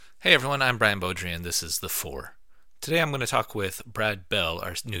Hey everyone, I'm Brian Beaudry and this is The Four. Today I'm going to talk with Brad Bell,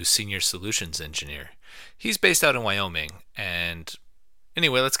 our new Senior Solutions Engineer. He's based out in Wyoming, and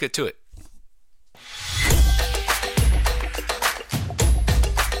anyway, let's get to it.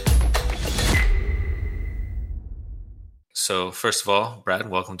 So, first of all, Brad,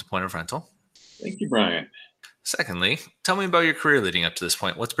 welcome to Point of Rental. Thank you, Brian. Secondly, tell me about your career leading up to this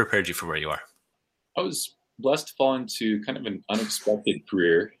point. What's prepared you for where you are? I was blessed to fall into kind of an unexpected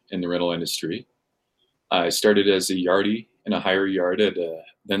career in the rental industry. I started as a yardie in a hire yard at a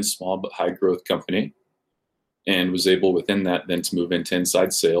then small but high growth company and was able within that then to move into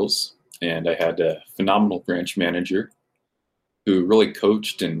inside sales. And I had a phenomenal branch manager who really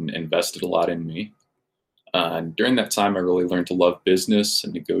coached and invested a lot in me. And during that time, I really learned to love business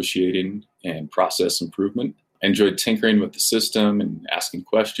and negotiating and process improvement. I enjoyed tinkering with the system and asking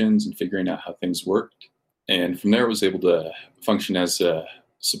questions and figuring out how things worked. And from there, I was able to function as a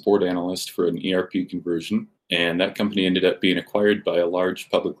support analyst for an ERP conversion. And that company ended up being acquired by a large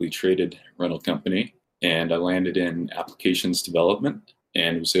publicly traded rental company. And I landed in applications development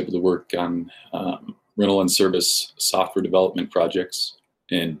and was able to work on rental and service software development projects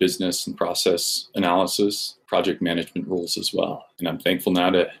and business and process analysis, project management roles as well. And I'm thankful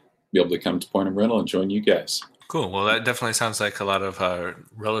now to be able to come to Point of Rental and join you guys. Cool. Well, that definitely sounds like a lot of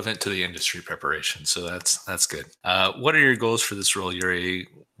relevant to the industry preparation. So that's good. What are your goals for this role?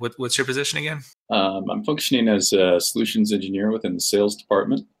 What's your position again? I'm functioning as a solutions engineer within the sales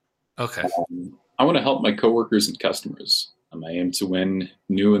department. Okay. I want to help my coworkers and customers. I aim to win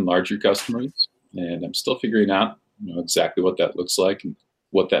new and larger customers, and I'm still figuring out, exactly what that looks like and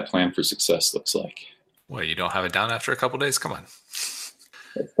what that plan for success looks like. Well, you don't have it down after a couple days? Come on.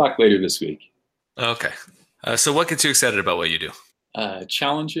 Let's talk later this week. Okay. So what gets you excited about what you do?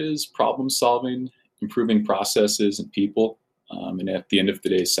 Challenges, problem solving, improving processes and people, and at the end of the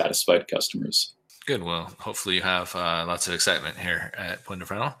day, satisfied customers. Good. Well, hopefully you have lots of excitement here at Point of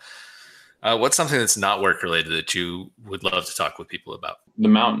Rental. What's something that's not work related that you would love to talk with people about? The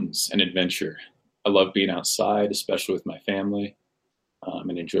mountains and adventure. I love being outside, especially with my family,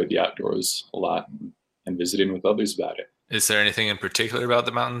 and enjoy the outdoors a lot and visiting with others about it. Is there anything in particular about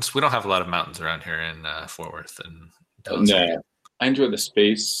the mountains? We don't have a lot of mountains around here in Fort Worth and Dallas. No, I enjoy the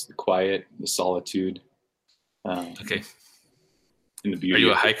space, the quiet, the solitude. Okay. And the beauty. Are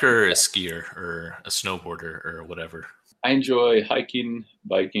you a hiker or a skier or a snowboarder or whatever? I enjoy hiking,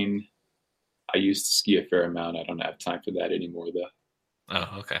 biking. I used to ski a fair amount. I don't have time for that anymore, though.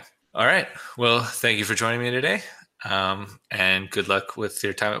 Oh, okay. All right. Well, thank you for joining me today. And good luck with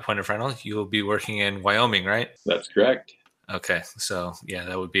your time at Point of Rental. You will be working in Wyoming, right? That's correct. Okay. So yeah,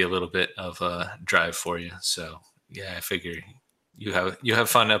 that would be a little bit of a drive for you. So yeah, I figure you have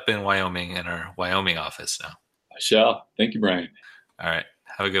fun up in Wyoming in our Wyoming office now. I shall. Thank you, Brian. All right.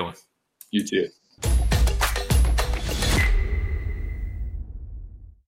 Have a good one. You too.